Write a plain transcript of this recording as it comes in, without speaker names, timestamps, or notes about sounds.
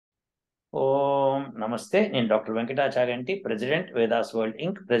ఓం నమస్తే. నేను doctor వెంకటాచార్యంటి, president Vedas world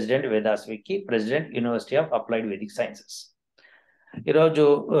ink, president Vedas wiki, president university of applied Vedic sciences. ఈరోజు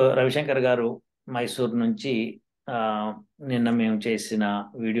రవిశంకర్ గారు మైసూర్ నుంచి నిన్న మేము చేసిన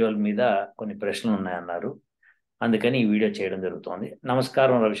వీడియోల మీద కొన్ని ప్రశ్నలు ఉన్నాయన్నారు. అందుకని ఈ వీడియో చేయడం జరుగుతోంది.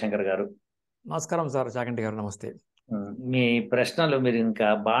 నమస్కారం రవిశంకర్ గారు. నమస్కారం సార్ చాగంటి గారు, నమస్తే. మీ ప్రశ్నలు మీరు ఇంకా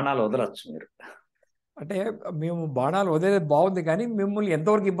బాణాలు వదలొచ్చు. మీరు అంటే మేము బాణాలు వదిలేది బాగుంది, కానీ మిమ్మల్ని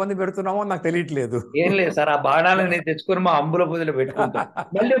ఎంతవరకు ఇబ్బంది పెడుతున్నామో నాకు తెలియట్లేదు. ఏం లేదు సార్, ఆ బాణాలను నేను తెచ్చుకొని మా అంబుల పొదిలో పెట్టుకుంటాను.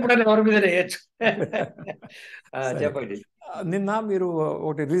 మళ్ళీ ఎప్పుడైనా ఎవరి మీద వేయచ్చు. చెప్పండి. నిన్న మీరు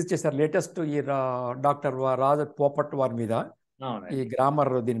ఒకటి రిలీజ్ చేశారు, లేటెస్ట్ ఈ డాక్టర్ రాజ పోపట్ వారి మీద, ఈ గ్రామర్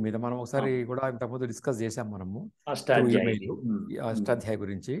దీని మీద మనం ఒకసారి కూడా ఇంతకుముందు డిస్కస్ చేసాం మనము, అష్టాధ్యాయ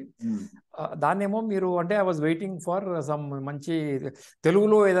గురించి. దాన్నేమో మీరు అంటే I was waiting for some మంచి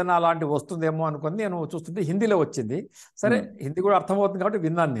తెలుగులో ఏదైనా అలాంటివి వస్తుందేమో అనుకుని నేను చూస్తుంటే హిందీలో వచ్చింది. సరే, హిందీ కూడా అర్థమవుతుంది కాబట్టి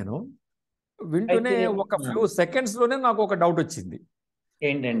విన్నాను. నేను వింటూనే ఒక ఫ్యూ సెకండ్స్ లోనే నాకు ఒక డౌట్ వచ్చింది.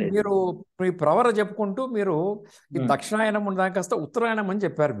 ఏంటండి? మీరు మీ ప్రవర చెప్పుకుంటూ మీరు ఈ దక్షిణాయనం దాని కాస్త ఉత్తరాయణం అని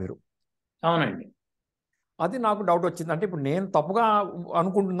చెప్పారు మీరు. అవునండి. అది నాకు డౌట్ వచ్చింది. అంటే ఇప్పుడు నేను తప్పుగా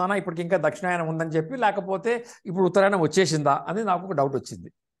అనుకుంటున్నానా, ఇప్పటికి ఇంకా దక్షిణాయనం ఉందని చెప్పి, లేకపోతే ఇప్పుడు ఉత్తరాయణం వచ్చేసిందా అని నాకు ఒక డౌట్ వచ్చింది.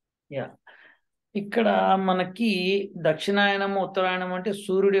 ఇక్కడ మనకి దక్షిణాయనం ఉత్తరాయణం అంటే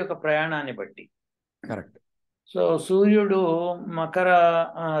సూర్యుడి యొక్క ప్రయాణాన్ని బట్టి. కరెక్ట్. సో సూర్యుడు మకర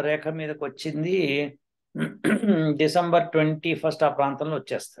రేఖ మీదకి వచ్చింది డిసెంబర్ 21 ఆ ప్రాంతంలో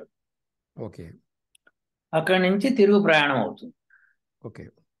వచ్చేస్తాడు. ఓకే. అక్కడి నుంచి తిరుగు ప్రయాణం అవుతుంది. ఓకే.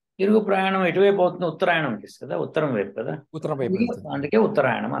 తిరుగు ప్రయాణం ఎటువైపు అవుతుంది? ఉత్తరాయణం కదా, ఉత్తరం వైపు కదా, ఉత్తరం వైపు. అందుకే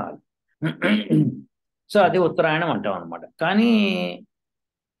ఉత్తరాయణం అనాలి. సో అది ఉత్తరాయణం అంటాం అనమాట. కానీ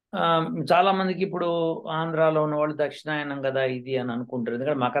చాలా మందికి ఇప్పుడు ఆంధ్రాలో ఉన్న వాళ్ళు దక్షిణాయనం కదా ఇది అని అనుకుంటారు,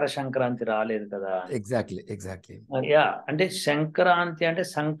 ఎందుకంటే మకర సంక్రాంతి రాలేదు కదా. ఎగ్జాక్ట్లీ. అంటే సంక్రాంతి అంటే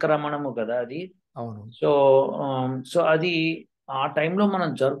సంక్రమణము కదా అది. అవును. సో అది ఆ టైంలో మనం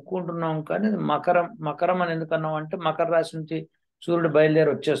జరుపుకుంటున్నాం. కానీ మకరం అని ఎందుకన్నాం అంటే మకర రాశి నుంచి సూర్యుడు బయలుదేరి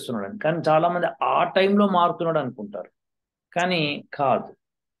వచ్చేస్తున్నాడు అని. కానీ చాలా మంది ఆ టైంలో మారుతున్నాడు అనుకుంటారు, కానీ కాదు.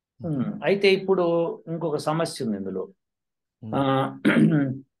 అయితే ఇప్పుడు ఇంకొక సమస్య ఉంది ఇందులో.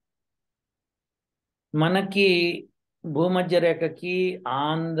 మనకి భూమధ్య రేఖకి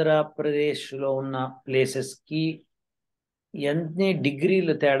ఆంధ్రప్రదేశ్లో ఉన్న ప్లేసెస్కి ఎన్ని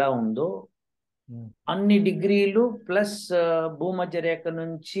డిగ్రీలు తేడా ఉందో అన్ని డిగ్రీలు ప్లస్ భూమధ్య రేఖ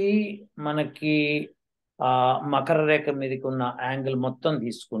నుంచి మనకి మకర రేఖ మీదకి ఉన్న యాంగిల్ మొత్తం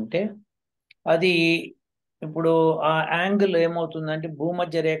తీసుకుంటే అది ఇప్పుడు ఆ యాంగిల్ ఏమవుతుందంటే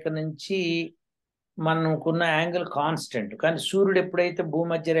భూమధ్య రేఖ నుంచి మనకున్న యాంగిల్ కాన్స్టెంట్. కానీ సూర్యుడు ఎప్పుడైతే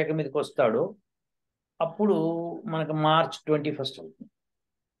భూమధ్య రేఖ మీదకి వస్తాడో అప్పుడు మనకు March 21 అవుతుంది.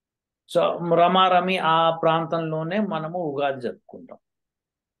 సో రమారమి ఆ ప్రాంతంలోనే మనము ఉగాది జరుపుకుంటాం.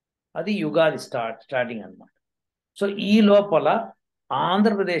 అది యుగాది స్టార్టింగ్ అన్నమాట. సో ఈ లోపల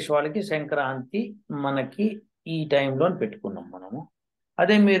ఆంధ్రప్రదేశ్ వాళ్ళకి సంక్రాంతి మనకి ఈ టైంలో పెట్టుకున్నాం మనము.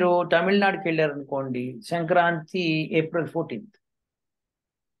 అదే మీరు తమిళనాడుకి వెళ్ళారనుకోండి, సంక్రాంతి April 14th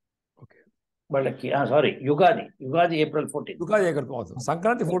వాళ్ళకి. Sorry, Ugadi April 14th.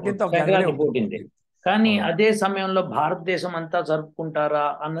 Sankranti 14th. కానీ అదే సమయంలో భారతదేశం అంతా జరుపుకుంటారా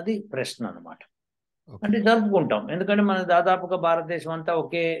అన్నది ప్రశ్న అన్నమాట. అంటే జరుపుకుంటాం, ఎందుకంటే మన దాదాపుగా భారతదేశం అంతా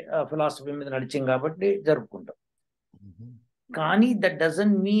ఒకే ఫిలాసఫీ మీద నడిచింది కాబట్టి జరుపుకుంటాం. కానీ దట్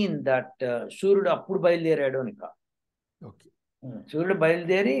డజంట్ మీన్ దట్ సూర్యుడు అప్పుడు బయలుదేరాడు అని కాదు. సూర్యుడు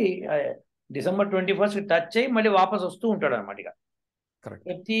బయలుదేరి December 21 టచ్ అయ్యి మళ్ళీ వాపస్ వస్తూ ఉంటాడు అనమాట. ఇక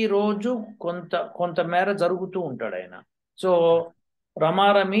ప్రతిరోజు కొంత మేర జరుగుతూ ఉంటాడు ఆయన. సో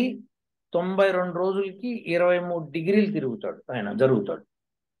రమారమి 92 రోజులకి 23 డిగ్రీలు తిరుగుతాడు ఆయన, జరుగుతాడు.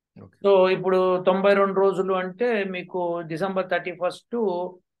 సో ఇప్పుడు 92 రోజులు అంటే మీకు December 31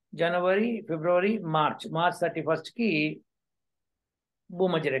 జనవరి, ఫిబ్రవరి, మార్చ్ 31కి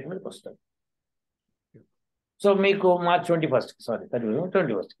భూమధ్య రేఖ మీదకి వస్తాడు. సో మీకు March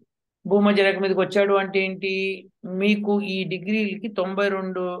 21కి భూమధ్య రేఖ మీదకి వచ్చాడు అంటే ఏంటి? మీకు ఈ డిగ్రీలకి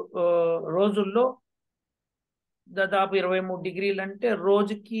 92 రోజుల్లో దాదాపు 23 డిగ్రీలు అంటే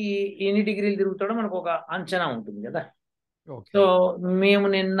రోజుకి ఎన్ని డిగ్రీలు తిరుగుతాడో మనకు ఒక అంచనా ఉంటుంది కదా. సో మేము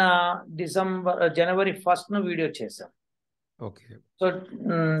నిన్న జనవరి 1 వీడియో చేసాం. సో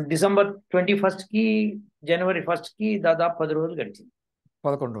December 21కి జనవరి 1కి దాదాపు 10 రోజులు గడిచింది.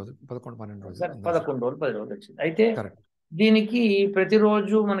 11 రోజులు 12 రోజులు గడిచింది. అయితే దీనికి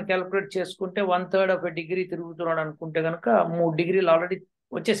ప్రతిరోజు మనం క్యాలిక్యులేట్ చేసుకుంటే 1/3 ఒక డిగ్రీ తిరుగుతున్నాడు అనుకుంటే కనుక 3 డిగ్రీలు ఆల్రెడీ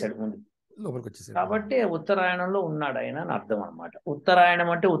వచ్చేసాడు ముందు. కాబట్టి ఉత్తరాయణంలో ఉన్నాడు ఆయన అని అర్థం అనమాట. ఉత్తరాయణం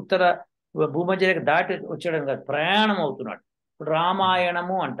అంటే ఉత్తర భూమధ్య రేఖ దాటి వచ్చాడని కాదు, ప్రయాణం అవుతున్నాడు. ఇప్పుడు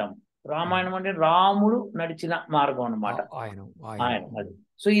రామాయణము అంటాం. రామాయణం అంటే రాముడు నడిచిన మార్గం అనమాట ఆయన. అది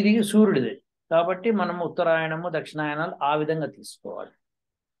సో ఇది సూర్యుడిది కాబట్టి మనం ఉత్తరాయణము దక్షిణాయనాలు ఆ విధంగా తీసుకోవాలి.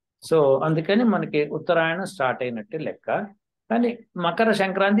 సో అందుకని మనకి ఉత్తరాయణం స్టార్ట్ అయినట్టే లెక్క. కానీ Makar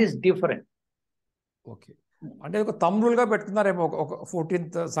Sankranti is different. Okay, అంటే ఒక తమ్ముడుగా పెట్టుకున్నారేమో, ఒక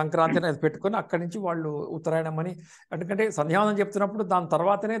 14th సంక్రాంతి అనేది పెట్టుకొని అక్కడి నుంచి వాళ్ళు ఉత్తరాయణం అని. ఎందుకంటే సంధ్యావందనం చెప్తున్నప్పుడు దాని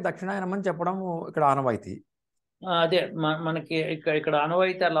తర్వాతనే దక్షిణాయనం అని చెప్పడం ఇక్కడ ఆనవాయితీ. అదే మనకి ఇక్కడ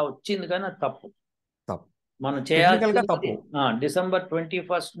అనువైతే అలా వచ్చింది, కానీ అది తప్పు. తప్పు, మనం టెక్నికల్గా చేయాల్సింది తప్పు. December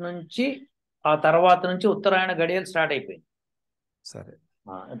 21st నుంచి ఆ తర్వాత నుంచి ఉత్తరాయణ గడియలు స్టార్ట్ అయిపోయింది. సరే,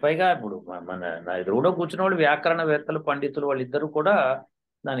 పైగా ఇప్పుడు మన నా ఎదురుగా కూర్చున్న వాళ్ళు వ్యాకరణవేత్తలు, పండితులు వాళ్ళిద్దరూ కూడా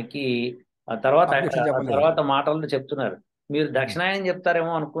దానికి అబ్జెక్షన్ చెప్పలేదు. తర్వాత మాటల్లో చెప్తున్నారు. మీరు దక్షిణాయనం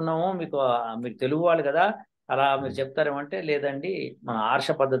చెప్తారేమో అనుకున్నాము, మీకు తెలుగు వాళ్ళు కదా, అలా మీరు చెప్తారేమో అంటే, లేదండి మన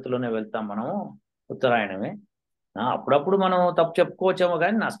ఆర్ష పద్ధతిలోనే వెళ్తాం మనము, ఉత్తరాయణమే. అప్పుడప్పుడు మనం తప్పు చెప్పుకోవచ్చేమో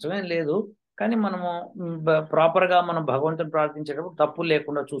కానీ నష్టమేం లేదు. కానీ మనము ప్రాపర్గా మనం భగవంతుని ప్రార్థించేటప్పుడు తప్పులు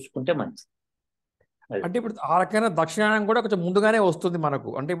లేకుండా చూసుకుంటే మంచిది. అంటే ఇప్పుడు ఆ రకమైన దక్షిణాయనం కూడా కొంచెం ముందుగానే వస్తుంది మనకు.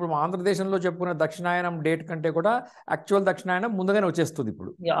 అంటే ఇప్పుడు ఆంధ్రదేశంలో చెప్పుకునే దక్షిణాయనం డేట్ కంటే కూడా యాక్చువల్ దక్షిణాయనం ముందుగానే వచ్చేస్తుంది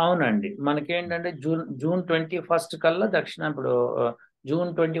ఇప్పుడు. అవునండి, మనకేంటంటే జూన్ 21st కల్లా ఇప్పుడు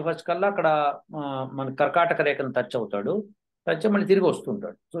జూన్ 21st కల్లా అక్కడ మన కర్కాటక రేఖను టచ్ అవుతాడు. టచ్ మళ్ళీ తిరిగి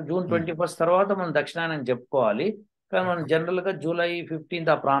వస్తుంటాడు. సో జూన్ 21st తర్వాత మనం దక్షిణాయనం చెప్పుకోవాలి. కానీ మనం జనరల్గా జూలై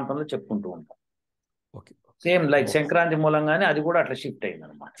 15th ఆ ప్రాంతంలో చెప్పుకుంటూ ఉంటాం. ఓకే, సేమ్ లైక్ సంక్రాంతి మూలంగానే అది కూడా అట్లా షిఫ్ట్ అయింది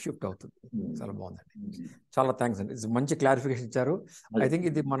అనమాట. షిఫ్ట్ అవుతుంది. చాలా బాగుందండి, చాలా థ్యాంక్స్ అండి, మంచి క్లారిఫికేషన్ ఇచ్చారు. ఐ థింక్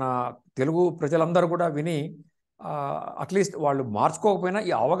ఇది మన తెలుగు ప్రజలందరూ కూడా విని అట్లీస్ట్ వాళ్ళు మార్చుకోకపోయినా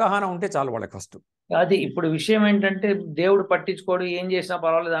ఈ అవగాహన ఉంటే చాలు వాళ్ళకి ఫస్ట్. అది ఇప్పుడు విషయం ఏంటంటే, దేవుడు పట్టించుకోడు, ఏం చేసినా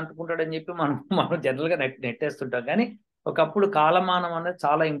పర్వాలేదు అంటుకుంటాడని చెప్పి మనం జనరల్గా నెట్టేస్తుంటాం. కానీ ఒకప్పుడు కాలమానం అనేది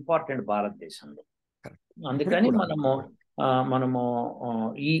చాలా ఇంపార్టెంట్ భారతదేశంలో. అందుకని మనము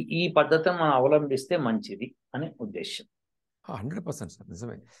ఈ పద్ధతిని మనం అవలంబిస్తే మంచిది అనే ఉద్దేశం. 100% సార్,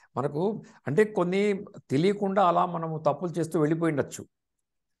 నిజమే. మనకు అంటే కొన్ని తెలియకుండా అలా మనము తప్పులు చేస్తూ వెళ్ళిపోయిండొచ్చు.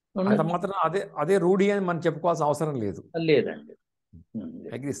 అంత మాత్రం అదే రూఢి అని మనం చెప్పుకోవాల్సిన అవసరం లేదు. లేదండి.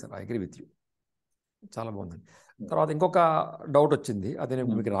 Agree sir, I agree with you. చాలా బాగుందండి. తర్వాత ఇంకొక డౌట్ వచ్చింది, అది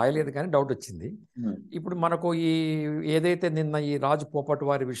నేను మీకు రాయలేదు కానీ డౌట్ వచ్చింది. ఇప్పుడు మనకు ఏదైతే నిన్న ఈ రాజు పోపట్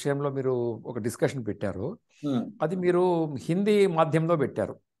వారి విషయంలో మీరు ఒక డిస్కషన్ పెట్టారో, అది మీరు హిందీ మాధ్యమంలో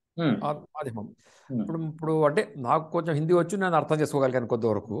పెట్టారు. మాధ్యమం ఇప్పుడు అంటే నాకు కొంచెం హిందీ వచ్చు, నేను అర్థం చేసుకోగలిగాను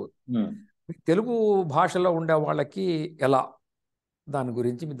కొంతవరకు. తెలుగు భాషలో ఉండే వాళ్ళకి ఎలా, దాని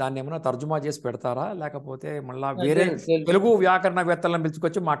గురించి దాన్ని ఏమైనా తర్జుమా చేసి పెడతారా, లేకపోతే మళ్ళీ వేరే తెలుగు వ్యాకరణవేత్తలను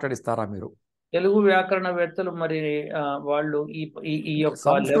పిలుచుకొచ్చి మాట్లాడిస్తారా మీరు? తెలుగు వ్యాకరణవేత్తలు మరి వాళ్ళు ఈ యొక్క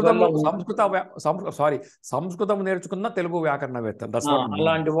సంస్కృతం నేర్చుకున్న తెలుగు వ్యాకరణవేత్తలు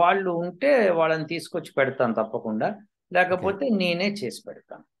అలాంటి వాళ్ళు ఉంటే వాళ్ళని తీసుకొచ్చి పెడతాను తప్పకుండా, లేకపోతే నేనే చేసి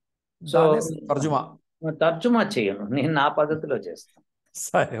పెడతాను. సో తర్జుమా చేయను, నేను నా పద్ధతిలో చేస్తాను.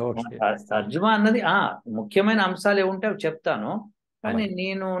 తర్జుమా అన్నది ముఖ్యమైన అంశాలు ఏముంటే అవి చెప్తాను, కానీ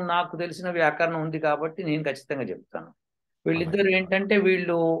నాకు తెలిసిన వ్యాకరణం ఉంది కాబట్టి నేను ఖచ్చితంగా చెప్తాను. వీళ్ళిద్దరు ఏంటంటే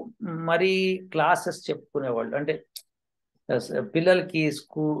వీళ్ళు మరీ క్లాసెస్ చెప్పుకునేవాళ్ళు, అంటే పిల్లలకి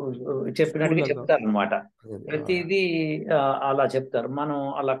చెప్పినట్టుగా చెప్తారు అనమాట. ప్రతిదీ అలా చెప్తారు. మనం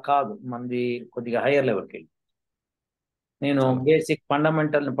అలా కాదు, మనది కొద్దిగా హైయర్ లెవెల్కి వెళ్ళి నేను బేసిక్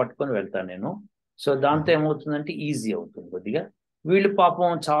ఫండమెంటల్ని పట్టుకొని వెళ్తాను నేను. సో దాంతో ఏమవుతుందంటే ఈజీ అవుతుంది కొద్దిగా. వీళ్ళు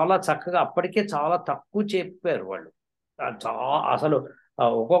పాపం చాలా చక్కగా అప్పటికే చాలా తక్కువ చెప్పారు వాళ్ళు. అసలు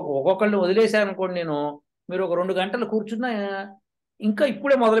ఒక్కొక్కళ్ళు వదిలేశారనుకోండి, మీరు ఒక 2 గంటలు కూర్చున్నా ఇంకా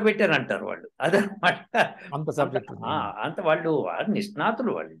ఇప్పుడే మొదలు పెట్టారంటారు వాళ్ళు. అదనమాట, అంత వాళ్ళు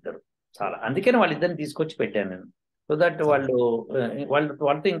నిష్ణాతులు వాళ్ళిద్దరు చాలా. అందుకని వాళ్ళిద్దరిని తీసుకొచ్చి పెట్టాను నేను. సో దట్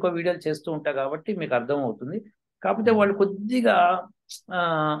వాళ్ళతో ఇంకో వీడియోలు చేస్తూ ఉంటా కాబట్టి మీకు అర్థం అవుతుంది. కాకపోతే వాళ్ళు కొద్దిగా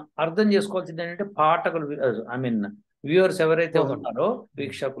అర్థం చేసుకోవాల్సింది ఏంటంటే, పాఠకులు వ్యూవర్స్ ఎవరైతే ఉన్నారో,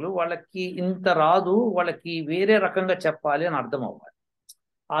 వీక్షకులు, వాళ్ళకి ఇంత రాదు, వాళ్ళకి వేరే రకంగా చెప్పాలి అని అర్థం అవ్వాలి.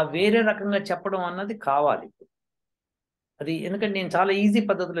 ఆ వేరే రకంగా చెప్పడం అన్నది కావాలి. అది ఎందుకంటే నేను చాలా ఈజీ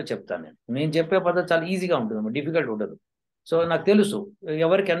పద్ధతిలో చెప్తాను. నేను చెప్పే పద్ధతి చాలా ఈజీగా ఉంటుంది, డిఫికల్ట్ ఉండదు. సో నాకు తెలుసు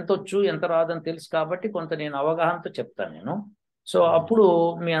ఎవరికి ఎంత వచ్చు ఎంత రాదని తెలుసు కాబట్టి కొంత నేను అవగాహనతో చెప్తాను నేను. సో అప్పుడు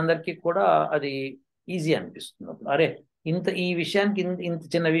మీ అందరికీ కూడా అది ఈజీ అనిపిస్తుంది. అప్పుడు అరే ఈ విషయానికి ఇంత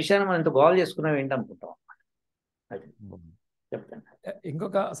చిన్న విషయాన్ని మనం ఇంత గోల్ చేసుకున్నాం ఏంటనుకుంటాం. అది చెప్తాను.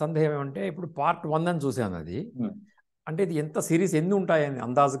 ఇంకొక సందేహం ఏమంటే, ఇప్పుడు పార్ట్ 1 అని చూసాను, అది అంటే ఇది ఎంత సిరీస్ ఎన్ని ఉంటాయని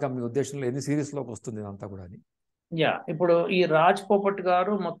అందాజుగా మీ ఉద్దేశంలో ఎన్ని సిరీస్లోకి వస్తుంది ఇదంతా కూడా అని? ఇప్పుడు ఈ రాజ్ పోపట్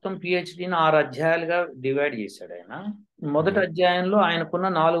గారు మొత్తం PhDని 6 అధ్యాయాలుగా డివైడ్ చేశాడు. ఆయన మొదటి అధ్యాయంలో ఆయనకున్న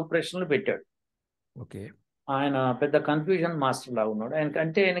 4 ప్రశ్నలు పెట్టాడు. ఓకే, ఆయన పెద్ద కన్ఫ్యూజన్ మాస్టర్ లాగా ఉన్నాడు.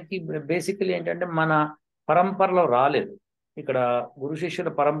 ఆయనకి బేసికలీ ఏంటంటే మన పరంపరలో రాలేదు, ఇక్కడ గురు శిష్యుల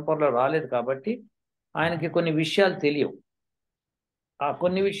పరంపరలో రాలేదు కాబట్టి ఆయనకి కొన్ని విషయాలు తెలియవు. ఆ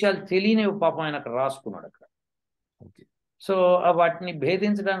కొన్ని విషయాలు తెలియనివి పాపం ఆయన అక్కడ రాసుకున్నాడు అక్కడ. ఓకే. సో వాటిని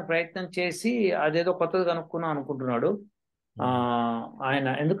భేదించడానికి ప్రయత్నం చేసి అదేదో కొత్తది కనుక్కున్నాం అనుకుంటున్నాడు ఆయన.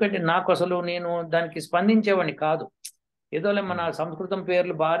 ఎందుకంటే నాకు అసలు నేను దానికి స్పందించేవాడిని కాదు. ఏదోలే మన సంస్కృతం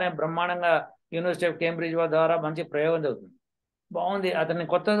పేర్లు బాగానే బ్రహ్మాండంగా యూనివర్సిటీ ఆఫ్ కేంబ్రిడ్జ్ ద్వారా మంచి ప్రయోగం జరుగుతుంది, బాగుంది, అతన్ని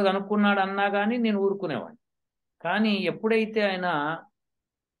కొత్తది కనుక్కున్నాడు అన్నా కానీ నేను ఊరుకునేవాడిని. కానీ ఎప్పుడైతే ఆయన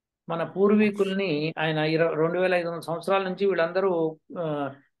మన పూర్వీకుల్ని ఆయన 2500 సంవత్సరాల నుంచి వీళ్ళందరూ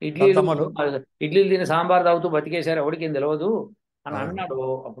ఇడ్లీలు దద్దమ్మలు. ఇడ్లీలు తిని సాంబార్ తాగుతూ బతికేశారు, ఎవరికి ఏం తెలియదు అని అవును. అన్నాడు.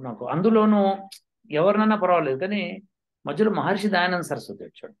 అప్పుడు నాకు అందులోనూ ఎవరినన్నా పర్వాలేదు, కానీ మధ్యలో మహర్షి దయానంద సరస్వతి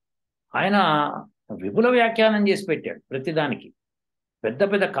వచ్చాడు. ఆయన విపుల వ్యాఖ్యానం చేసి పెట్టాడు ప్రతిదానికి. పెద్ద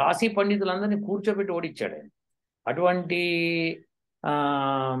పెద్ద కాశీ పండితులందరినీ కూర్చోబెట్టి ఓడిచ్చాడు ఆయన. అటువంటి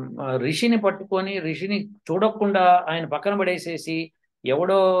ఋషిని పట్టుకొని ఋషిని చూడకుండా ఆయన పక్కన పడేసేసి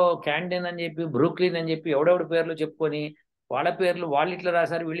ఎవడో క్యాండిన్ అని చెప్పి బ్రూక్లిన్ అని చెప్పి ఎవడెవడి పేర్లు చెప్పుకొని వాళ్ళ పేర్లు వాళ్ళు ఇట్లా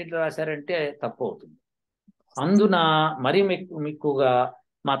రాశారు వీళ్ళు ఇట్లా రాశారంటే తప్పు అవుతుంది. అందున మరీ మిక్కువగా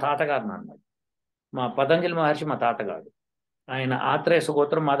మా తాతగారు అన్నాడు. మా పతంజలి మహర్షి మా తాతగారు, ఆయన ఆత్రేయ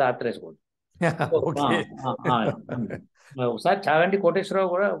గోత్రం, మాది ఆత్రేయ గోత్రం. ఒకసారి చాగంటి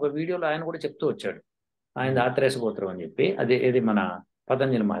కోటేశ్వరరావు కూడా ఒక వీడియోలో ఆయన కూడా చెప్తూ వచ్చాడు, ఆయన ఆత్రేయ గోత్రం అని చెప్పి. ఇది మన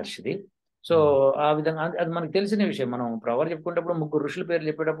పతంజలి మహర్షిది. సో ఆ విధంగా అది మనకు తెలిసిన విషయం. మనం ప్రవర్ చెప్పుకునేటప్పుడు 3 ఋషుల పేర్లు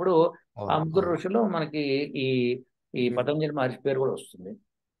చెప్పేటప్పుడు ఆ 3 ఋషులు మనకి ఈ పతంజలి మహర్షి పేరు కూడా వస్తుంది.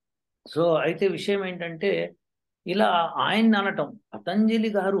 సో అయితే విషయం ఏంటంటే ఇలా ఆయన్ని అనటం, పతంజలి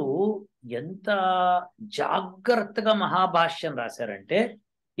గారు ఎంత జాగ్రత్తగా మహాభాష్యం రాశారంటే,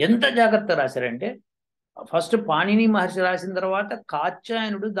 ఎంత జాగ్రత్త రాశారంటే ఫస్ట్ పాణిని మహర్షి రాసిన తర్వాత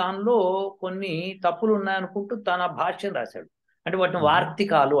కాత్యాయనుడు దానిలో కొన్ని తప్పులు ఉన్నాయనుకుంటూ తన భాష్యం రాశాడు. అంటే వాటిని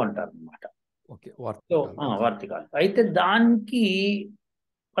వార్తికాలు అంటారు అనమాట. వార్తికాలు. అయితే దానికి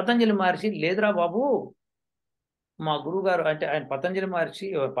పతంజలి మహర్షి లేదురా బాబు, మా గురువు గారు అంటే ఆయన పతంజలి మహర్షి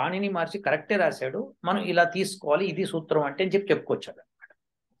పాణిని మహర్షి కరెక్టే రాశాడు, మనం ఇలా తీసుకోవాలి, ఇది సూత్రం అంటే అని చెప్పుకొచ్చాడు అనమాట.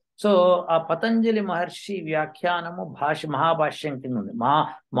 సో ఆ పతంజలి మహర్షి వ్యాఖ్యానము మహాభాష్యం కింద ఉంది.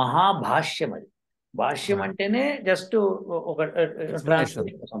 మహాభాష్యం అది. భాష్యం అంటేనే జస్ట్ ఒక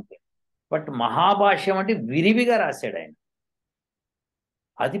ట్రాన్స్లేషన్, బట్ మహాభాష్యం అంటే విరివిగా రాశాడు ఆయన.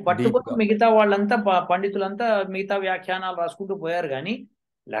 అది పట్టుకొని మిగతా వాళ్ళంతా పండితులంతా మిగతా వ్యాఖ్యానాలు రాసుకుంటూ పోయారు, కానీ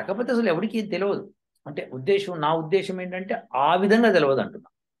లేకపోతే అసలు ఎవరికి తెలియదు. అంటే నా ఉద్దేశం ఏంటంటే ఆ విధంగా తెలియదు అంటున్నా,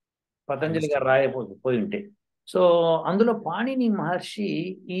 పతంజలి గారు రాయపోయి ఉంటే. సో అందులో పాణిని మహర్షి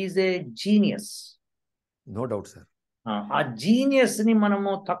is a genius, no doubt sir. ఆ జీనియస్ ని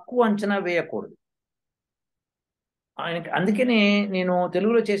మనము తక్కువ అంచనా వేయకూడదు ఆయనకి. అందుకనే నేను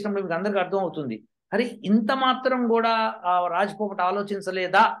తెలుగులో చేసినప్పుడు మీకు అందరికీ అర్థం అవుతుంది, అరే ఇంత మాత్రం కూడా ఆ రాజపోపట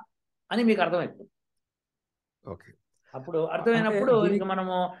ఆలోచించలేదా అని మీకు అర్థమవుతుంది. అప్పుడు అర్థమైనప్పుడు ఇక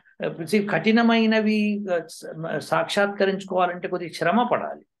మనము కఠినమైనవి సాక్షాత్కరించుకోవాలంటే కొద్దిగా శ్రమ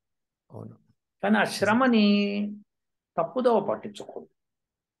పడాలి, కానీ ఆ శ్రమని తప్పుదోవ పట్టించకూడదు.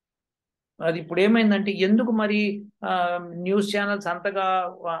 అది ఇప్పుడు ఏమైందంటే ఎందుకు మరి న్యూస్ ఛానల్స్ అంతగా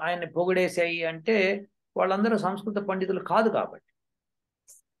ఆయన్ని పొగిడేసాయి అంటే వాళ్ళందరూ సంస్కృత పండితులు కాదు కాబట్టి.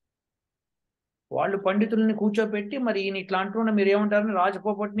 వాళ్ళు పండితుల్ని కూర్చోబెట్టి మరి ఈయన ఇట్లా అంటున్నా మీరు ఏమంటారని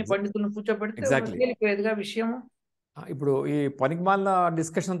రాజపోపటిని పండితులను కూర్చోబెడితే తేలిపోయేదిగా విషయం. ఇప్పుడు ఈ పనికిమాలిన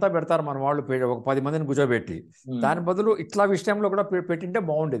డిస్కషన్ అంతా పెడతారు మన వాళ్ళు, ఒక 10 మందిని కూర్చోబెట్టి. దాని బదులు ఇట్లా విషయంలో కూడా పెట్టింటే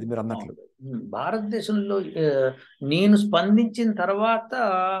బాగుండేది మీరు అన్నట్లు. భారతదేశంలో నేను స్పందించిన తర్వాత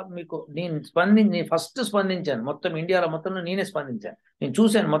మీకు నేను ఫస్ట్ స్పందించాను మొత్తం ఇండియాలో మొత్తంలో నేనే స్పందించాను. నేను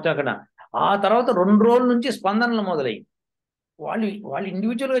చూశాను మొత్తం అక్కడ. ఆ తర్వాత 2 రోజుల నుంచి స్పందనలు మొదలయ్యి వాళ్ళు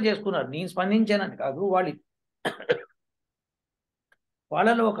ఇండివిజువల్గా చేసుకున్నారు. నేను స్పందించానని కాదు,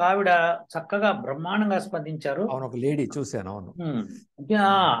 వాళ్ళలో ఒక ఆవిడ చక్కగా బ్రహ్మాండంగా స్పందించారు. అవును, ఒక లేడీ చూశాను. అవును,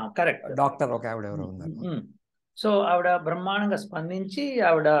 కరెక్ట్, డాక్టర్ ఒక ఆవిడ ఎవరో ఉన్నారు. సో ఆవిడ బ్రహ్మాండంగా స్పందించి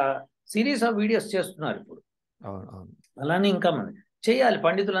ఆవిడ సిరీస్ ఆఫ్ వీడియోస్ చేస్తున్నారు ఇప్పుడు. అలానే ఇంకా మనం చేయాలి,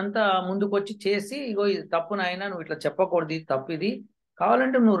 పండితులంతా ముందుకు వచ్చి చేసి ఇగో ఇది తప్పు నాయనా, నువ్వు ఇట్లా చెప్పకూడదు, ఇది తప్పు, ఇది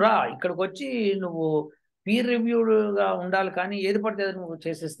కావాలంటే నువ్వు రా ఇక్కడికి వచ్చి నువ్వు పీర్ రివ్యూడ్గా ఉండాలి, కానీ ఏది పడితే నువ్వు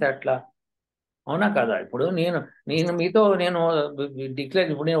చేసేస్తే అట్లా అవునా కదా. ఇప్పుడు నేను మీతో డిక్లేర్,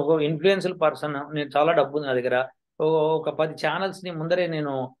 ఇప్పుడు నేను ఒక ఇన్ఫ్లుయెన్షియల్ పర్సన్, నేను చాలా డబ్బు ఉంది నా దగ్గర, ఒక 10 ఛానల్స్ని ముందరే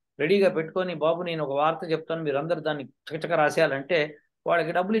నేను రెడీగా పెట్టుకొని బాబు నేను ఒక వార్త చెప్తాను మీరు అందరూ దాన్ని చకచక రాసేయాలంటే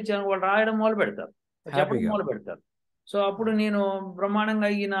వాళ్ళకి డబ్బులు ఇచ్చాను, వాళ్ళు రాయడం మొదలు పెడతారు, చెప్పడం మొదలు పెడతారు. సో అప్పుడు నేను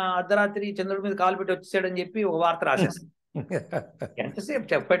బ్రహ్మాండంగా ఈయన అర్ధరాత్రి చంద్రుడి మీద కాలు పెట్టి వచ్చేసాడని చెప్పి ఒక వార్త రాసేస్తాను. ఎంతసేపు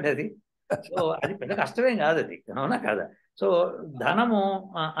చెప్పండి అది. సో అది పెద్ద కష్టమేం కాదు అది, అవునా కదా. సో ధనము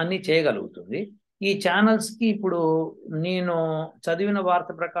అన్ని చేయగలుగుతుంది. ఈ ఛానల్స్కి ఇప్పుడు నేను చదివిన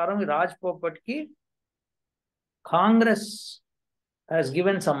వార్త ప్రకారం ఈ Raj పోపట్కి Congress has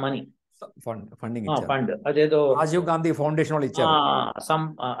given some money. Funding ఇచ్చారు. ఫండ్ అదేదో రాజీవ్ గాంధీ ఫౌండేషన్ వాళ్ళు ఇచ్చారు.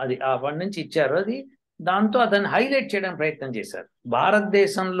 అది ఆ ఫండ్ నుంచి ఇచ్చారు. అది దాంతో అతన్ని హైలైట్ చేయడానికి ప్రయత్నం చేశారు.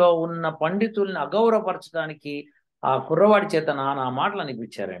 భారతదేశంలో ఉన్న పండితుల్ని అగౌరవపరచడానికి ఆ కుర్రవాడి చేత నానా మాటలు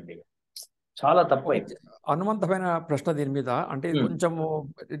అనిపించారండి. చాలా తప్పైంది. అనుమంతమైన ప్రశ్న దీని మీద, అంటే ఇది కొంచెము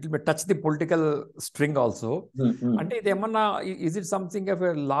it will touch the political string also. అంటే ఇది ఏమన్నా is it something of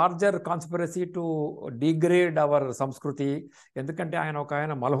a larger conspiracy to degrade hour సంస్కృతి? ఎందుకంటే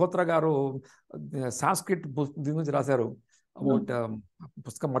ఆయన మల్హోత్రా గారు సాంస్క్రిట్ దీని గురించి రాశారు. అబౌట్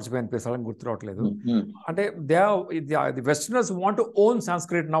పుస్తకం మర్చిపోయిన పేరు సడన్ గుర్తు రావట్లేదు. అంటే the westerners want to own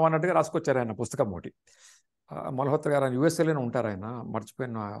Sanskrit now అన్నట్టుగా రాసుకొచ్చారు ఆయన పుస్తకం ఒకటి. మల్హోత్రా గారు యుఎస్ఏలోనే ఉంటారు, ఆయన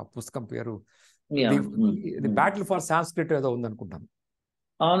మర్చిపోయిన పుస్తకం పేరు. ది బ్యాటిల్ ఫర్ సాంస్క్రిట్ ఏదో ఉందనుకుంటాను.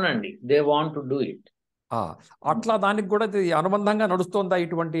 అవునండి, they want to do it. అట్లా దానికి కూడా అనుబంధంగా నడుస్తుందా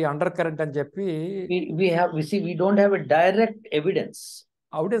ఇటువంటి అండర్ కరెంట్ అని చెప్పి? we don't have a direct evidence.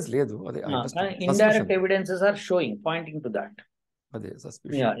 Evidence లేదు, అదే indirect evidences are showing, pointing to that. అదే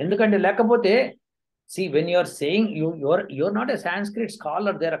సస్పిషన్. ఎందుకంటే లేకపోతే see when you are saying you're not a Sanskrit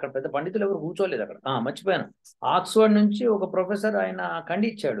scholar there, అక్కడ పెద్ద పండితులు ఎవరు కూర్చోలేదు అక్కడ. మర్చిపోయాను, ఆక్స్ఫర్డ్ నుంచి ఒక ప్రొఫెసర్ ఆయన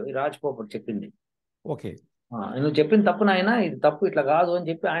ఖండించాడు ఈ రాజ్ పోపట్ చెప్పింది. ఓకే, నువ్వు చెప్పిన తప్పు నాయన, ఇది తప్పు, ఇట్లా కాదు అని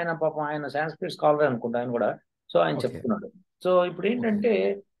చెప్పి ఆయన పాపం ఆయన సాంస్క్రిట్ స్కాలర్ అనుకుంటా ఆయన కూడా. సో ఆయన చెప్తున్నాడు. సో ఇప్పుడు ఏంటంటే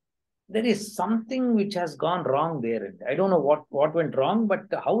there is something which has gone wrong there, and I don't know what went wrong, but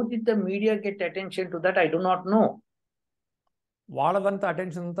how did the media get attention to that, I do not know. వాళ్ళదంతా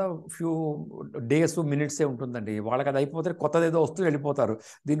attention అంతా few days మినిట్సే ఉంటుందండి. వాళ్ళకి అది అయిపోతే కొత్తది ఏదో వస్తూ వెళ్ళిపోతారు,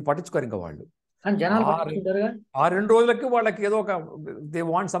 దీన్ని పట్టించుకోరు ఇంకా వాళ్ళు. కానీ జనాలు పట్టించుకుంటారుగా. 2 రోజులకి వాళ్ళకి ఏదో ఒక దే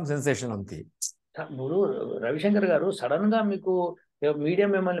వాంట్ సమ్ సెన్సేషన్ అంతే. ఇప్పుడు రవిశంకర్ గారు సడన్ గా మీకు మీడియా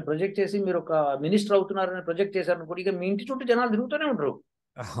మిమ్మల్ని ప్రొజెక్ట్ చేసి మీరు ఒక మినిస్టర్ అవుతున్నారని ప్రొజెక్ట్ చేశారనుకోండి, ఇక మీ ఇంటి చుట్టూ జనాలు తిరుగుతూనే ఉంటారు,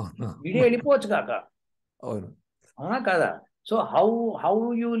 మీడియా వెళ్ళిపోవచ్చు కాక. అవును, అవునా కాదా? So how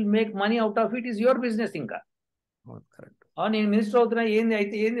you will make money out of it is your business. ఇంకా కరెక్ట్. నేను మినిస్టర్ అవుతున్నా, ఏంది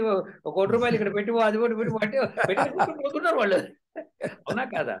అయితే ఏంది, ₹1 కోటి ఇక్కడ పెట్టి అది కూడా పెట్టుకుంటున్నారు వాళ్ళు. అవునా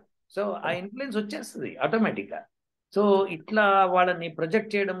కాదా? సో ఆ ఇన్ఫ్లుయెన్స్ వచ్చేస్తుంది ఆటోమేటిక్ గా. సో ఇట్లా వాళ్ళని ప్రొజెక్ట్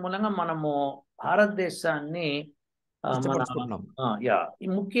చేయడం మూలంగా మనము భారతదేశాన్ని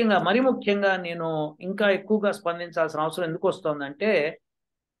మరీ ముఖ్యంగా నేను ఇంకా ఎక్కువగా స్పందించాల్సిన అవసరం ఎందుకు వస్తుందంటే,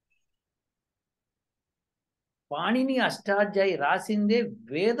 పాణిని అష్టాధ్యాయి రాసిందే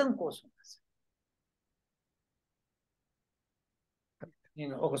వేదం కోసం.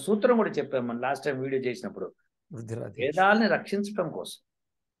 నేను ఒక సూత్రం కూడా చెప్పాను మన లాస్ట్ టైం వీడియో చేసినప్పుడు, వేదాలని రక్షించటం కోసం,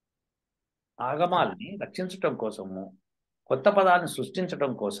 ఆగమాలని రక్షించటం కోసము, కొత్త పదాలను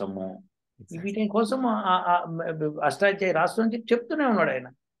సృష్టించటం కోసము, వీటి కోసము అష్టాధ్యాయి రాష్ట్రం అని చెప్తూనే ఉన్నాడు ఆయన.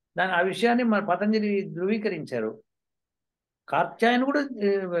 ఆ విషయాన్ని మన పతంజలి ధృవీకరించారు. కాత్యాయనుడు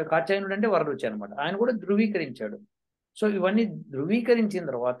అంటే వరరుచి అనమాట, ఆయన కూడా ధృవీకరించాడు. సో ఇవన్నీ ధృవీకరించిన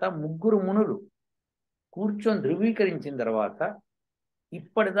తర్వాత 3 మునులు కూర్చొని ధృవీకరించిన తర్వాత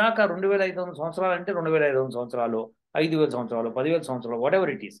ఇప్పటిదాకా 2500 సంవత్సరాలు అంటే 2500 సంవత్సరాలు, 5000 సంవత్సరాలు, 10,000 సంవత్సరాలు, what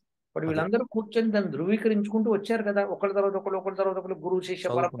ever it is, but వీళ్ళందరూ కూర్చొని దాన్ని ధృవీకరించుకుంటూ వచ్చారు కదా, ఒకళ్ళ తర్వాత ఒకళ్ళు గురువు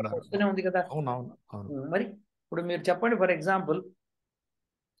శిష్య పరంపర వస్తూనే ఉంది కదా. మరి ఇప్పుడు మీరు చెప్పండి, ఫర్ ఎగ్జాంపుల్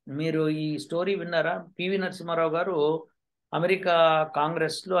మీరు ఈ స్టోరీ విన్నారా? పివి నరసింహారావు గారు అమెరికా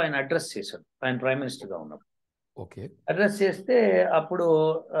కాంగ్రెస్ లో ఆయన అడ్రస్ చేశాడు, ఆయన ప్రైమ్ మినిస్టర్ గా ఉన్నప్పుడు. అడ్రస్ చేస్తే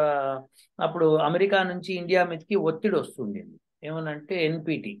అప్పుడు అమెరికా నుంచి ఇండియా మీదకి ఒత్తిడి వస్తుంది. ఏమనంటే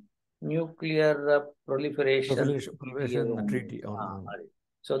NPT, nuclear proliferation treaty.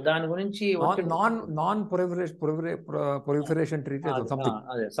 So దాని గురించి proliferation treaty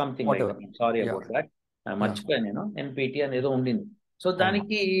something like that. Sorry about that, మర్చిపోయాను నేను. NPT అనేది ఉండింది. సో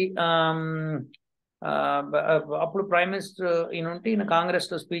దానికి అప్పుడు ప్రైమ్ మినిస్టర్ ఈయన కాంగ్రెస్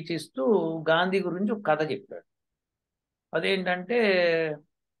లో స్పీచ్ ఇస్తూ గాంధీ గురించి ఒక కథ చెప్పాడు. అదేంటంటే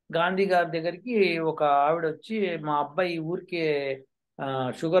గాంధీ గారి దగ్గరికి ఒక ఆవిడ వచ్చి, మా అబ్బాయి ఊరికే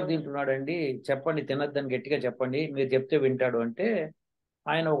షుగర్ తింటున్నాడండి, చెప్పండి తినద్దని గట్టిగా చెప్పండి, మీరు చెప్తే వింటాడు అంటే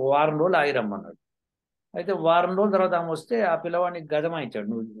ఆయన ఒక 1 వారం రోజులు ఆగిరమ్మన్నాడు. అయితే 1 వారం రోజుల తర్వాత ఆమె వస్తే ఆ పిల్లవాడిని గజమాయించాడు,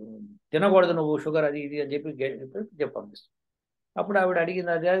 నువ్వు తినకూడదు నువ్వు షుగర్ అది ఇది అని చెప్పి పంపిస్తాడు. అప్పుడు ఆవిడ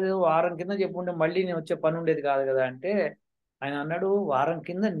అడిగింది, అదే 1 వారం కింద చెప్పుంటే మళ్ళీ నేను వచ్చే పని ఉండేది కాదు కదా అంటే ఆయన అన్నాడు, 1 వారం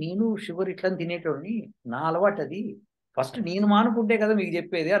కింద నేను షుగర్ ఇట్లా తినేటోడిని, నా అలవాటు అది, ఫస్ట్ నేను మానుకుంటే కదా మీకు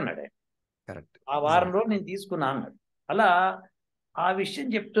చెప్పేది అన్నాడు. కరెక్ట్, ఆ 1 వారం రోజులు నేను తీసుకున్నా అన్నాడు. అలా ఆ విషయం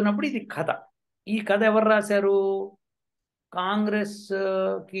చెప్తున్నప్పుడు ఇది కథ. ఈ కథ ఎవరు రాశారు? కాంగ్రెస్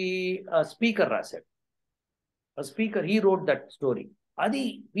కి స్పీకర్ రాశాడు. Speaker he wrote that story. అది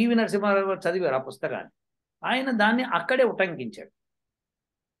పివి నరసింహారావు చదివారు ఆ పుస్తకాన్ని. ఆయన దాన్ని అక్కడే ఉటంకించాడు.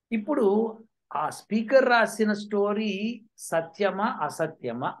 ఇప్పుడు ఆ స్పీకర్ రాసిన స్టోరీ సత్యమా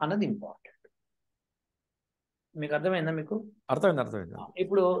అసత్యమా అన్నది ఇంపార్టెంట్. మీకు అర్థమైందా మీకు? అర్థమైంది.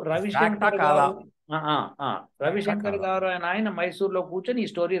 ఇప్పుడు ఫ్యాక్టా రవిశంకర్ కాదా? గారు రవిశంకర్ గారు ఆయన మైసూర్లో కూర్చొని ఈ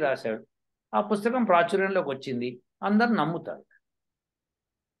స్టోరీ రాశాడు. ఆ పుస్తకం ప్రాచుర్యంలోకి వచ్చింది, అందరు నమ్ముతారు.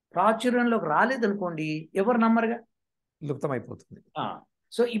 ప్రాచుర్యంలోకి రాలేదనుకోండి, ఎవరు నమ్మరుగా, లుప్తమైపోతుంది.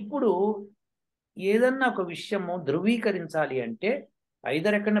 సో ఇప్పుడు ఏదన్నా ఒక విషయము ధృవీకరించాలి అంటే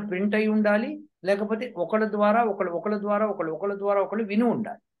ఐదర్ ఎక్కడన్నా ప్రింట్ అయి ఉండాలి, లేకపోతే ఒకళ్ళ ద్వారా ఒకళ్ళు విని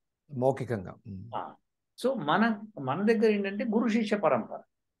ఉండాలి మౌఖికంగా. సో మన దగ్గర ఏంటంటే గురు శిష్య పరంపర.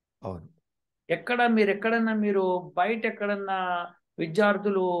 అవును. ఎక్కడన్నా మీరు బయట ఎక్కడన్నా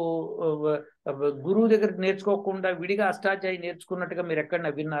విద్యార్థులు గురువు దగ్గర నేర్చుకోకుండా విడిగా అష్టాధ్యాయి నేర్చుకున్నట్టుగా మీరు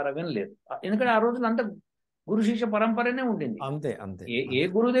ఎక్కడన్నా విన్నారా? వినలేదు. ఎందుకంటే ఆ రోజులు అంతా గురు శిష్య పరంపరనే ఉండింది. అంతే. ఏ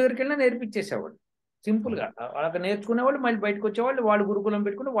గురువు దగ్గరికి వెళ్ళినా నేర్పించేసేవాళ్ళు సింపుల్గా. వాళ్ళకి నేర్చుకునేవాళ్ళు, మళ్ళీ బయటకు వచ్చేవాళ్ళు, వాళ్ళు గురుకులం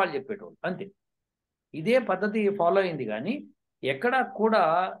పెట్టుకుని వాళ్ళు చెప్పేటోళ్ళు, అంతే. ఇదే పద్ధతి ఫాలో అయింది. కానీ ఎక్కడ కూడా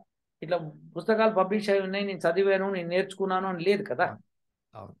ఇట్లా పుస్తకాలు పబ్లిష్ అయి ఉన్నాయి, నేను చదివాను, నేను నేర్చుకున్నాను అని లేదు కదా.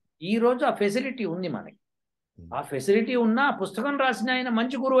 ఈ రోజు ఆ ఫెసిలిటీ ఉంది మనకి. ఆ ఫెసిలిటీ ఉన్నా పుస్తకం రాసిన ఆయన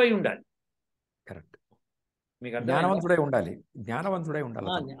మంచి గురువు అయి ఉండాలి. కరెక్ట్. మీకు జ్ఞానవంతుడై ఉండాలి.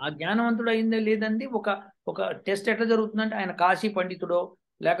 ఆ జ్ఞానవంతుడు అయిందే లేదండి. ఒక టెస్ట్ ఎట్లా జరుగుతుందంటే ఆయన కాశీ పండితుడో,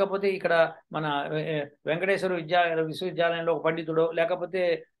 లేకపోతే ఇక్కడ మన వెంకటేశ్వర విశ్వవిద్యాలయంలో ఒక పండితుడో, లేకపోతే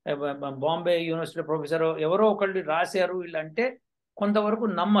బాంబే యూనివర్సిటీ ప్రొఫెసరో ఎవరో ఒకళ్ళు రాశారు వీళ్ళంటే కొంతవరకు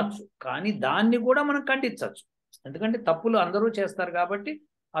నమ్మచ్చు. కానీ దాన్ని కూడా మనం ఖండించవచ్చు. ఎందుకంటే తప్పులు అందరూ చేస్తారు కాబట్టి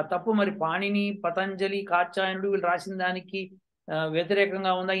ఆ తప్పు మరి పాణిని, పతంజలి, కాత్యాయనుడు వీళ్ళు రాసిన దానికి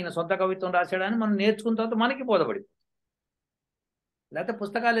వ్యతిరేకంగా ఉందా, ఈయన సొంత కవిత్వం రాశాడని మనం నేర్చుకున్న తర్వాత మనకి బోధపడి. లేకపోతే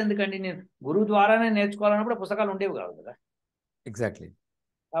పుస్తకాలు ఎందుకండి, నేను గురువు ద్వారానే నేర్చుకోవాలన్నప్పుడు పుస్తకాలు ఉండేవి కాదు కదా. ఎగ్జాక్ట్లీ.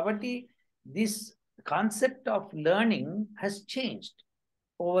 కాబట్టి this concept of learning has changed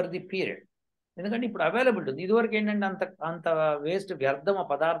over the period. ఎందుకంటే ఇప్పుడు అవైలబిలిటీ ఉంది. ఇదివరకు ఏంటంటే అంత వేస్ట్, వ్యర్థం, ఆ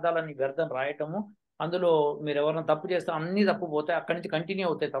పదార్థాలని వ్యర్థం రాయటము, అందులో మీరు ఎవరైనా తప్పు చేస్తే అన్నీ తప్పు పోతాయి, అక్కడి నుంచి కంటిన్యూ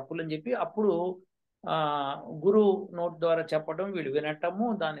అవుతాయి తప్పులు అని చెప్పి అప్పుడు గురువు నోట్ ద్వారా చెప్పడం, వీళ్ళు వినటము,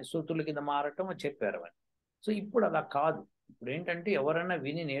 దాన్ని శృతుల కింద మారటం చెప్పారు అని. సో ఇప్పుడు అలా కాదు. ఇప్పుడు ఏంటంటే ఎవరైనా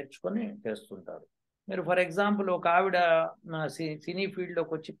విని నేర్చుకొని చేస్తుంటారు. మీరు ఫర్ ఎగ్జాంపుల్ ఒక ఆవిడ సినీ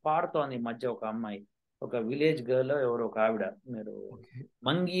ఫీల్డ్లోకి వచ్చి పాడుతోంది ఈ మధ్య, ఒక అమ్మాయి, ఒక విలేజ్ గర్ల్ ఎవరో ఒక ఆవిడ, మీరు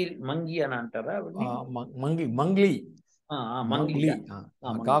మంగి అని అంటారా?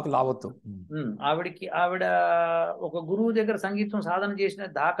 ఆవిడ ఒక గురువు దగ్గర సంగీతం సాధన చేసిన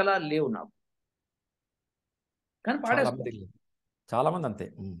దాఖలాలు లేవు నాకు, కానీ పాడేస్తారు చాలా మంది అంతే.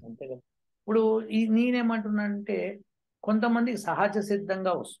 అంతే కదా. ఇప్పుడు నేనేమంటున్నానంటే కొంతమందికి సహజ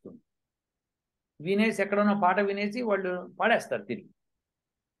సిద్ధంగా వస్తుంది, వినేసి ఎక్కడన్నా పాట వినేసి వాళ్ళు పాడేస్తారు తిరిగి.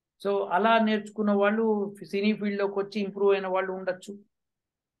 సో అలా నేర్చుకున్న వాళ్ళు సినీ ఫీల్డ్లోకి వచ్చి ఇంప్రూవ్ అయిన వాళ్ళు ఉండొచ్చు.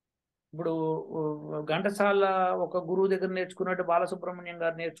 ఇప్పుడు ఘంటసాల ఒక గురువు దగ్గర నేర్చుకున్నట్టు బాలసుబ్రహ్మణ్యం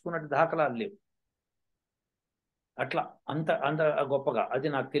గారు నేర్చుకున్నట్టు దాఖలాలు లేవు. అట్లా అంత గొప్పగా అది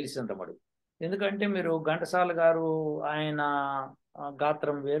నాకు తెలిసినంత మడు. ఎందుకంటే మీరు ఘంటసాల గారు ఆయన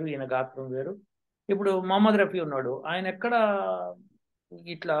గాత్రం వేరు, ఈయన గాత్రం వేరు. ఇప్పుడు మొహమ్మద్ రఫీ ఉన్నాడు, ఆయన ఎక్కడ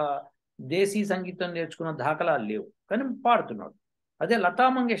ఇట్లా దేశీ సంగీతం నేర్చుకున్న దాఖలాలు లేవు, కానీ పాడుతున్నాడు. అదే లతా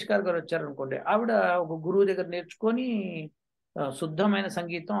మంగేష్కర్ గారు వచ్చారనుకోండి, ఆవిడ ఒక గురువు దగ్గర నేర్చుకొని శుద్ధమైన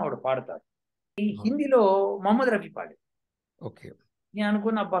సంగీతం ఆవిడ పాడతారు. ఈ హిందీలో మొహమ్మద్ రఫీ పాడాడు. ఓకే. నేను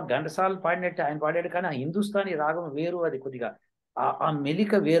అనుకున్న అబ్బా ఘంటసాల పాడినట్టు ఆయన పాడాడు, కానీ ఆ హిందుస్థానీ రాగం వేరు, అది కొద్దిగా ఆ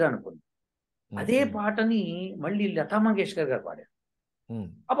మెలిక వేరు అనుకుంది. అదే పాటని మళ్ళీ లతా మంగేష్కర్ గారు పాడారు.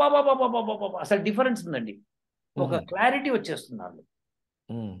 అబ్బా అసలు డిఫరెన్స్ ఉందండి, ఒక క్లారిటీ వచ్చేస్తుంది వాళ్ళు.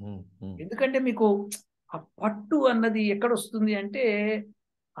 ఎందుకంటే మీకు ఆ పట్టు అన్నది ఎక్కడ వస్తుంది అంటే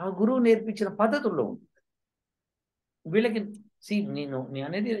ఆ గురువు నేర్పించిన పద్ధతుల్లో ఉంటుంది. వీళ్ళకి నేను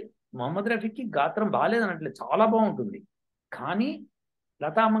అనేది మొహమ్మద్ రఫీకి గాత్రం బాగాలేదనట్లేదు, చాలా బాగుంటుంది. కానీ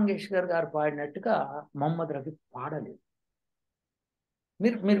లతా మంగేష్కర్ గారు పాడినట్టుగా మొహమ్మద్ రఫీ పాడలేదు.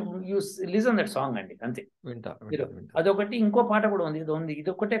 మీరు లిజన్ దట్ సాంగ్ అండి, అంతే. అదొకటి. ఇంకో పాట కూడా ఉంది,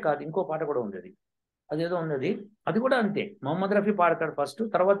 ఇదొక్కటే కాదు, ఇంకో పాట కూడా ఉంది, అదేదో ఉన్నది, అది కూడా అంతే. మొహమ్మద్ రఫీ పాడతాడు ఫస్ట్,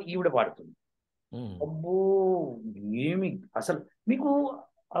 తర్వాత ఈవిడ పాడుతుంది. అబ్బో ఏమి అసలు మీకు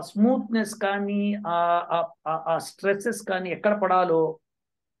ఆ స్మూత్నెస్ కానీ ఆ స్ట్రెస్సెస్ కానీ ఎక్కడ పడాలో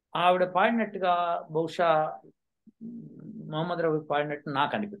ఆవిడ పాడినట్టుగా బహుశా మొహమ్మద్ రఫీ పాడినట్టు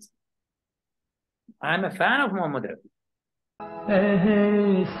నాకు అనిపిస్తుంది. I'm a fan of Mohammed Rafi.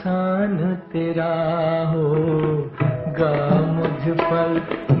 एहसान तेरा होगा मुझ पर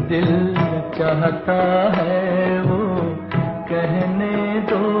दिल चाहता है वो कहने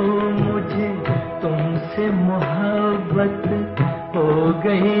दो मुझे तुमसे मोहब्बत हो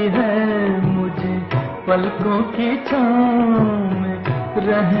गई है मुझे पलकों की छाँव में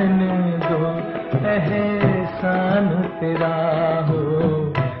रहने दो एहसान तेरा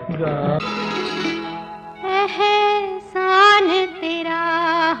होगा एहसान तेरा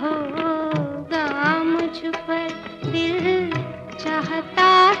होगा मुझ पर दिल चाहता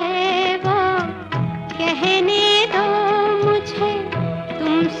है वो कहने दो मुझे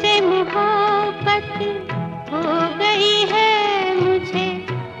तुमसे मोहब्बत हो गई है मुझे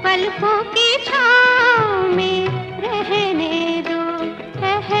पलकों की छाँव में रहने दो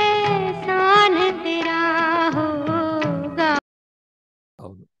एहसान तेरा होगा.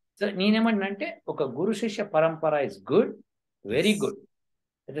 అవును. సో నేనేమంటే ఒక గురు శిష్య పరంపర is good, very good.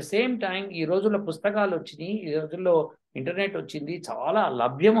 At the same time ఈ రోజుల్లో పుస్తకాలు వచ్చినాయి, ఈ రోజుల్లో ఇంటర్నెట్ వచ్చింది, చాలా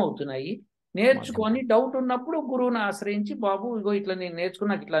లభ్యం అవుతున్నాయి. నేర్చుకొని డౌట్ ఉన్నప్పుడు గురువుని ఆశ్రయించి, బాబు ఇగో ఇట్లా నేను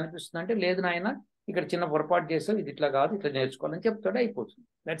నేర్చుకున్నాక ఇట్లా అనిపిస్తుంది అంటే, లేదు నాయన ఇక్కడ చిన్న పొరపాటు చేసావు, ఇది ఇట్లా కాదు, ఇట్లా నేర్చుకోవాలని చెప్తాడు, అయిపోతుంది.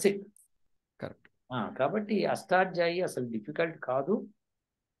 That's it. కరెక్ట్. కాబట్టి అష్టాధ్యాయి అసలు డిఫికల్ట్ కాదు.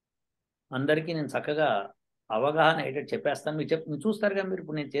 అందరికీ నేను చక్కగా అవగాహన అయ్యేటట్టు చెప్పేస్తాను. మీరు చూస్తారు కదా, మీరు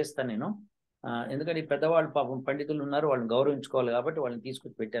ఇప్పుడు నేను చేస్తాను నేను. ఎందుకంటే ఈ పెద్దవాళ్ళు పాపం పండితులు ఉన్నారు, వాళ్ళని గౌరవించుకోవాలి కాబట్టి వాళ్ళని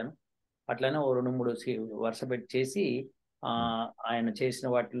తీసుకొచ్చి పెట్టాను. అట్లనే ఓ 2-3 వరుస పెట్టి చేసి ఆయన చేసిన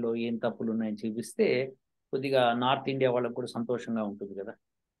వాటిల్లో ఏం తప్పులు ఉన్నాయని చూపిస్తే కొద్దిగా నార్త్ ఇండియా వాళ్ళకు కూడా సంతోషంగా ఉంటుంది కదా,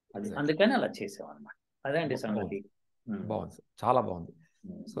 అది అందుకని అలా చేసామన్నమాట. అదే అండి సంగతి. బాగుంది సార్, చాలా బాగుంది.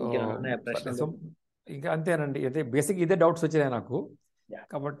 సో ప్రశ్నలు ఇంకా అంతేనండి, అయితే బేసిక్ ఇదే డౌట్స్ వచ్చినాయి నాకు.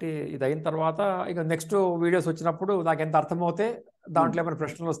 కాబట్టి ఇది అయిన తర్వాత ఇక నెక్స్ట్ వీడియోస్ వచ్చినప్పుడు నాకు ఎంత అర్థమవుతే దాంట్లో ఏమైనా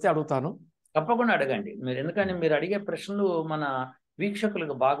ప్రశ్నలు వస్తే అడుగుతాను. తప్పకుండా అడగండి మీరు, ఎందుకంటే మీరు అడిగే ప్రశ్నలు మన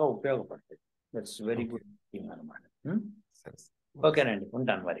వీక్షకులకు బాగా ఉపయోగపడతాయి. దట్స్ వెరీ గుడ్ థింగ్ అనమాట. ఓకేనండి,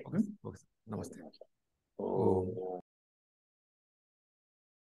 ఉంటాను మరి.